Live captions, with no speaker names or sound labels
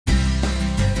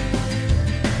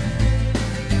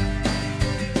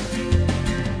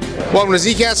Welcome to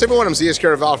ZKast, everyone. I'm Zeus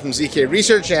Kerravala from ZK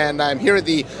Research, and I'm here at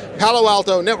the Palo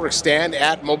Alto Networks stand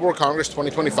at Mobile World Congress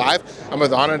 2025. I'm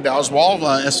with Anand Oswal,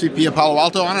 SVP of Palo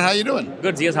Alto. Anand, how are you doing?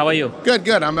 Good, Zeus. How are you? Good,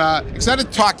 good. I'm excited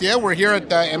to talk to you. We're here at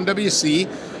MWC.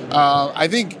 I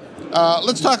think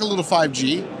let's talk a little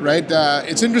 5G, right?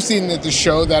 It's interesting at this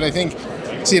show that I think,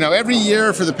 so, every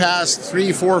year for the past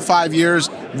 3, 4, 5 years,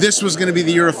 this was going to be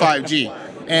the year of 5G.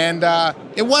 And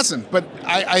it wasn't, but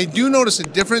I do notice a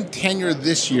different tenure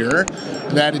this year,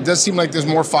 that it does seem like there's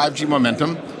more 5G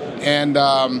momentum, and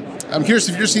I'm curious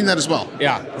if you're seeing that as well.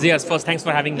 Yeah, Zeus, first, thanks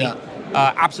for having me. Yeah.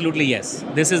 Absolutely, yes.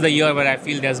 This is the year where I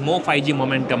feel there's more 5G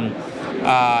momentum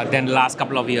than the last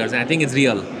couple of years, and I think it's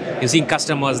real. You're seeing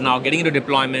customers now getting into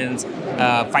deployments,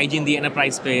 5G in the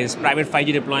enterprise space, private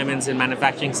 5G deployments in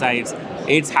manufacturing sites.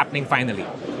 It's happening finally.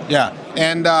 Yeah,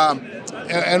 and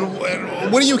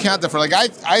what do you count that for? Like,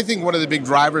 I think one of the big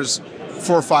drivers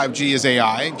for 5G is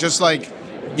AI. Just like,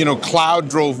 cloud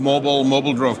drove mobile,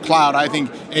 mobile drove cloud. I think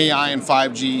AI and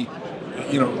 5G,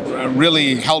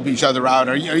 really help each other out.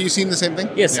 Are you seeing the same thing?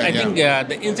 Yes, I think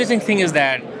the interesting thing is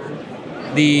that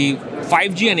the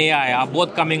 5G and AI are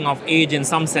both coming of age in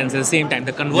some sense at the same time.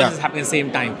 The convergence is happening at the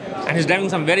same time. And it's driving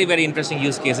some very, very interesting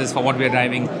use cases for what we're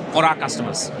driving for our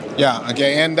customers. Yeah,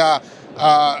 okay. And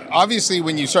obviously,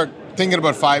 when you start thinking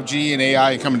about 5G and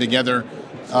AI coming together,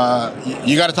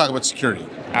 you got to talk about security.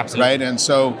 Absolutely. Right? And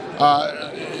so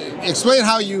explain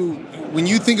how when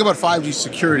you think about 5G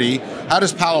security, how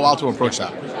does Palo Alto approach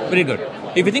that? Very good.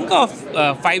 If you think of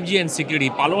 5G and security,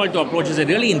 Palo Alto approaches it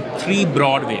really in 3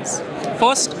 broad ways.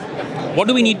 First, what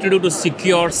do we need to do to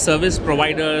secure service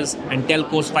providers and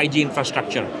telcos 5G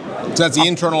infrastructure? So that's the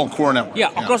internal core network.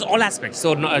 Yeah, across all aspects.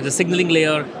 So the signaling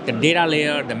layer, the data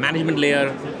layer, the management layer,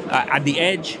 at the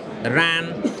edge, the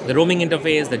RAN, the roaming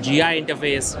interface, the GI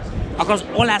interface, across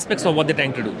all aspects of what they're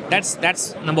trying to do.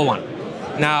 That's number one.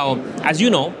 Now, as you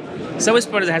know, service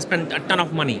providers have spent a ton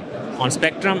of money on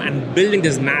spectrum and building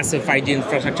this massive 5G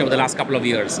infrastructure over the last couple of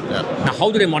years. Yeah. Now,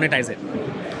 how do they monetize it?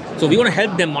 So we want to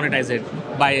help them monetize it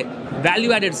by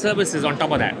value-added services on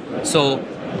top of that. So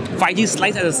 5G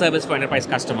slice as a service for enterprise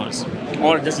customers.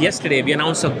 Or just yesterday, we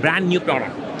announced a brand new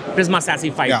product, Prisma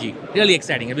SASE 5G. Yeah. Really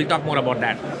exciting, and we'll talk more about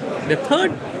that. The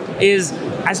third is,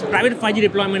 as private 5G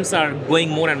deployments are going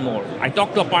more and more. I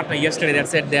talked to a partner yesterday that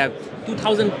said there are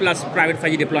 2,000 plus private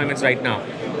 5G deployments right now,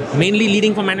 mainly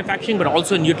leading for manufacturing, but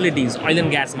also in utilities, oil and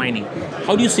gas mining.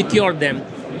 How do you secure them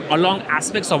along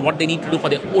aspects of what they need to do for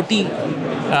the OT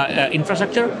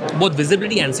infrastructure, both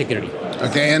visibility and security?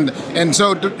 Okay, and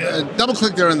so double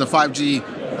click there in the 5G,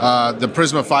 the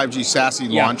Prisma 5G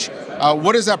SASE launch.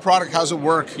 What is that product? How's it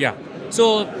work? Yeah.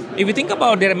 So if you think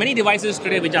about, there are many devices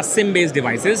today which are SIM-based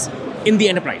devices in the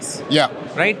enterprise. Yeah.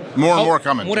 Right? More and more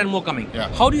coming. More and more coming. Yeah.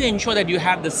 How do you ensure that you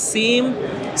have the same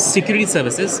security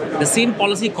services, the same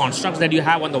policy constructs that you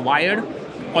have on the wired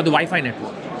or the Wi-Fi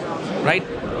network, right?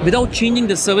 Without changing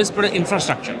the service product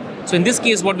infrastructure. So in this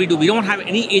case, what we do, we don't have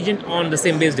any agent on the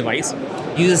SIM-based device.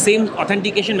 Use the same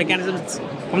authentication mechanisms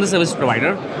from the service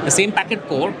provider, the same packet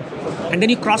core, and then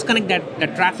you cross-connect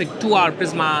that traffic to our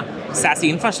Prisma SASE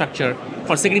infrastructure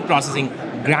for security processing,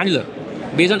 granular,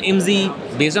 based on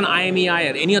IMSI, based on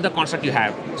IMEI, or any other construct you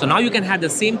have. So now you can have the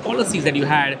same policies that you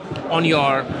had on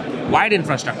your wired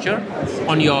infrastructure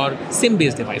on your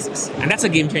SIM-based devices. And that's a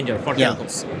game changer for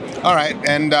telcos. All right,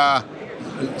 and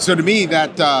so to me,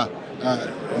 that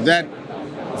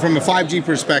from a 5G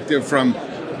perspective, from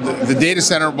the data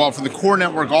center, well, from the core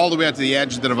network all the way out to the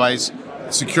edge of the device,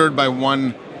 secured by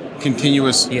one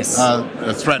continuous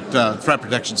threat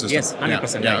protection system. Yes,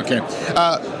 100%. Yeah,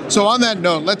 okay. So on that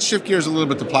note, let's shift gears a little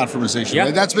bit to platformization.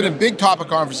 Yeah. That's been a big topic of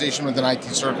conversation within IT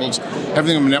circles,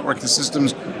 everything from network to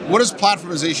systems. What does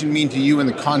platformization mean to you in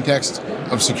the context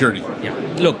of security? Yeah.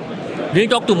 Look, when you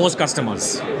talk to most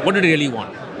customers, what do they really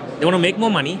want? They want to make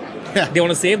more money, they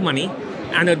want to save money,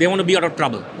 and they want to be out of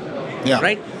trouble. Yeah.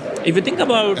 Right? If you think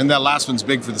about... And that last one's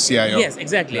big for the CIO. Yes,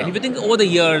 exactly. Yeah. And if you think over the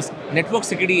years, network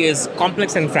security is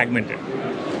complex and fragmented.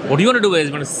 What you want to do is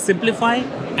you want to simplify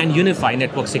and unify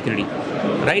network security,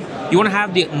 right? You want to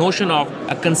have the notion of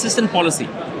a consistent policy.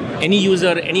 Any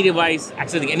user, any device,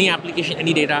 accessing any application,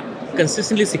 any data,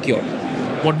 consistently secure.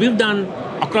 What we've done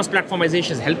across platformization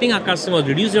is helping our customers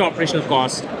reduce their operational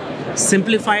costs,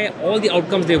 simplify all the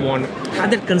outcomes they want,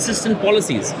 have that consistent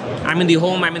policies. I'm in the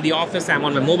home, I'm in the office, I'm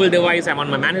on my mobile device, I'm on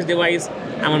my managed device,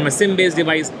 I'm on my SIM-based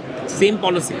device. Same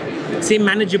policy, same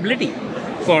manageability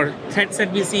for threats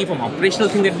that we see, from operational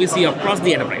things that we see across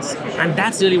the enterprise. And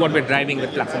that's really what we're driving with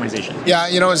platformization. Yeah,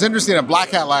 it's interesting. At Black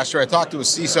Hat last year, I talked to a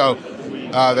CISO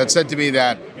that said to me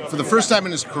that for the first time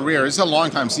in his career, this is a long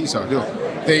time CISO too,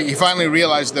 he finally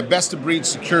realized the best of breed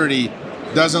security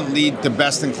doesn't lead to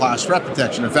best-in-class threat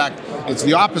protection. In fact, it's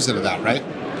the opposite of that, right?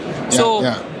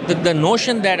 The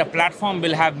notion that a platform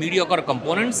will have mediocre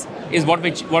components is what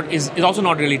is also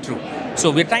not really true. So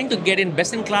we're trying to get in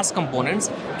best-in-class components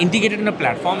integrated in a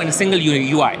platform in a single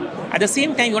UI. At the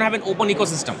same time, you want to have an open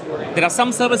ecosystem. There are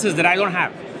some services that I don't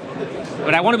have,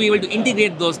 but I want to be able to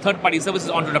integrate those third-party services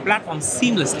onto the platform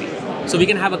seamlessly, so we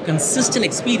can have a consistent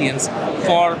experience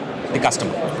for the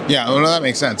customer. Yeah, well, that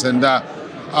makes sense. And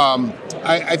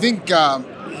I think,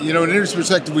 in an industry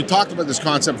perspective, we talked about this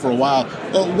concept for a while.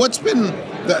 Well, what's been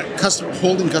the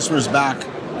holding customers back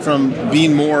from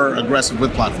being more aggressive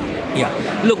with platform?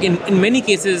 Yeah, look, in many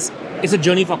cases, it's a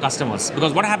journey for customers,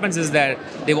 because what happens is that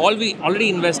they've already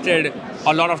invested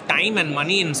a lot of time and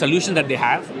money in solutions that they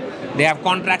have. They have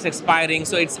contracts expiring,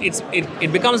 so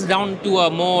it becomes down to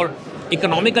a more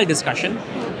economical discussion.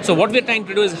 So what we're trying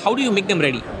to do is, how do you make them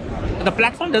ready? The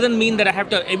platform doesn't mean that I have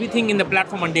to have everything in the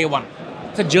platform on day one.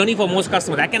 It's a journey for most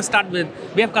customers. I can start with,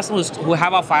 we have customers who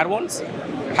have our firewalls,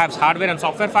 have hardware and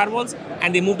software firewalls,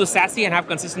 and they move to SASE and have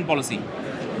consistent policy.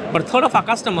 But a third of our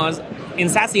customers in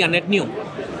SASE are net new.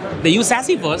 They use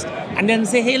SASE first and then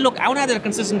say, hey, look, I want to have a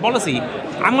consistent policy.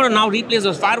 I'm going to now replace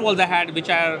those firewalls I had, which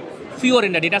are fewer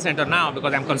in the data center now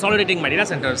because I'm consolidating my data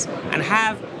centers, and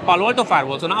have Palo Alto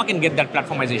firewall. So now I can get that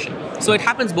platformization. So it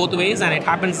happens both ways, and it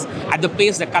happens at the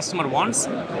pace the customer wants.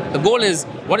 The goal is,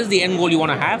 what is the end goal you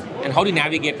want to have, and how do you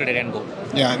navigate to that end goal?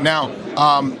 Yeah, now,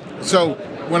 so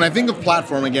when I think of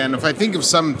platform again, if I think of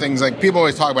some things, like people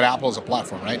always talk about Apple as a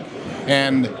platform, right?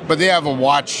 But they have a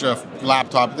watch, a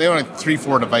laptop, they only have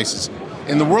 3-4 devices.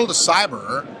 In the world of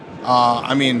cyber,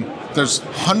 there's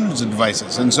hundreds of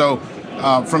devices. And so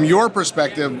from your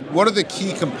perspective, what are the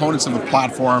key components of a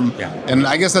platform? Yeah. And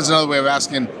I guess that's another way of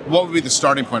asking, what would be the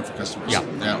starting point for customers?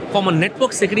 Yeah. From a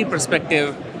network security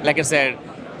perspective, like I said,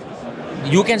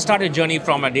 you can start a journey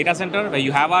from a data center where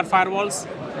you have our firewalls.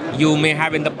 You may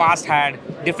have in the past had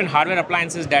different hardware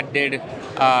appliances that did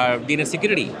DNS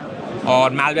security or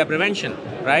malware prevention,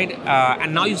 right?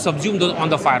 And now you subsume those on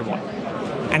the firewall.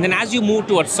 And then as you move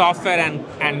towards software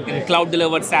and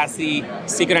cloud-delivered SASE,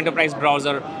 secure enterprise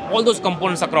browser, all those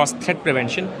components across threat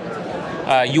prevention,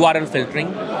 URL filtering,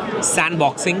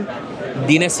 sandboxing,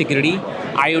 DNS security,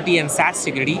 IoT and SaaS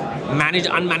security, managed,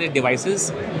 unmanaged devices,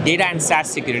 data and SaaS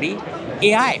security,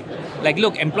 AI. Like,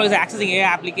 look, employees are accessing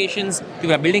AI applications,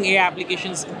 people are building AI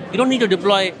applications. You don't need to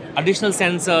deploy additional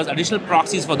sensors, additional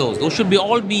proxies for those. Those should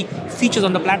all be features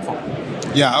on the platform.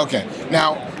 Yeah, okay.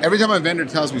 Now, every time a vendor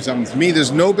tells me something, to me,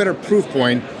 there's no better proof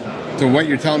point to what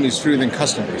you're telling me is true than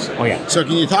customers. Oh, yeah. So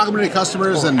can you talk about any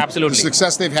customers and absolutely. the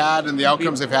success they've had and the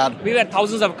outcomes they've had? We've had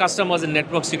thousands of customers in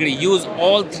network security use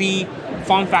all three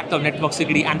form factors of network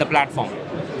security and the platform,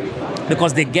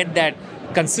 because they get that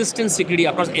consistent security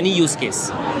across any use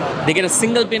case. They get a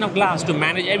single pane of glass to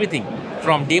manage everything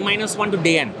from day -1 to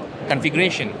day end,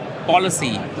 configuration,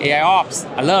 policy, AI ops,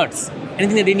 alerts,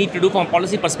 anything that they need to do from a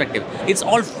policy perspective. It's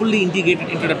all fully integrated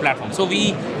into the platform. So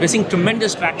we're seeing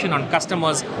tremendous traction on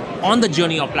customers on the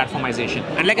journey of platformization.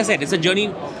 And like I said, it's a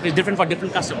journey that's different for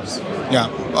different customers. Yeah.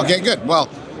 Okay, good. Well,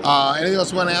 anything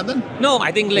else you want to add then? No,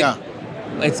 I think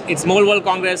it's Mobile World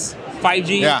Congress,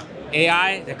 5G. Yeah.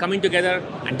 AI, they're coming together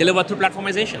and deliver through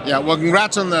platformization. Yeah, well,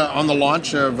 congrats on the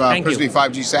launch of Prisma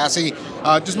 5G SASE.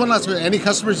 Just one last minute, any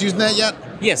customers using that yet?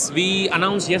 Yes, we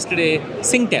announced yesterday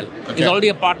Singtel is already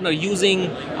a partner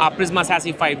using our Prisma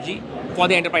SASE 5G for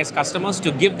the enterprise customers to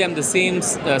give them the same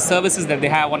services that they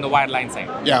have on the wireline side.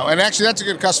 Yeah, and actually that's a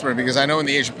good customer, because I know in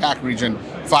the Asia-Pac region,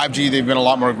 5G, they've been a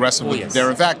lot more aggressive with it there.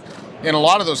 In fact, in a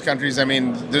lot of those countries,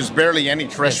 there's barely any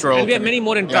terrestrial. And we have many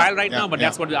more in trial right now, but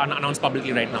that's what we announced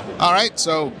publicly right now. All right,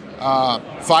 so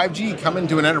 5G coming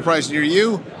to an enterprise near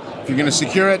you. If you're going to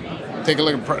secure it, take a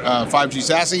look at 5G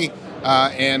SASE.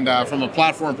 And from a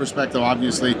platform perspective,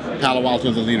 obviously, Palo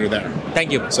Alto, the leader there.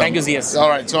 Thank you. Thank you, Zeus. All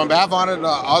right, so on behalf of Anand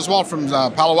Oswal from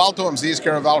Palo Alto, I'm Zeus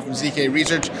Kerravala from ZK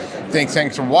Research.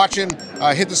 Thanks for watching.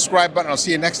 Hit the subscribe button. I'll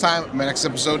see you next time in my next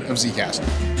episode of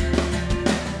ZKast.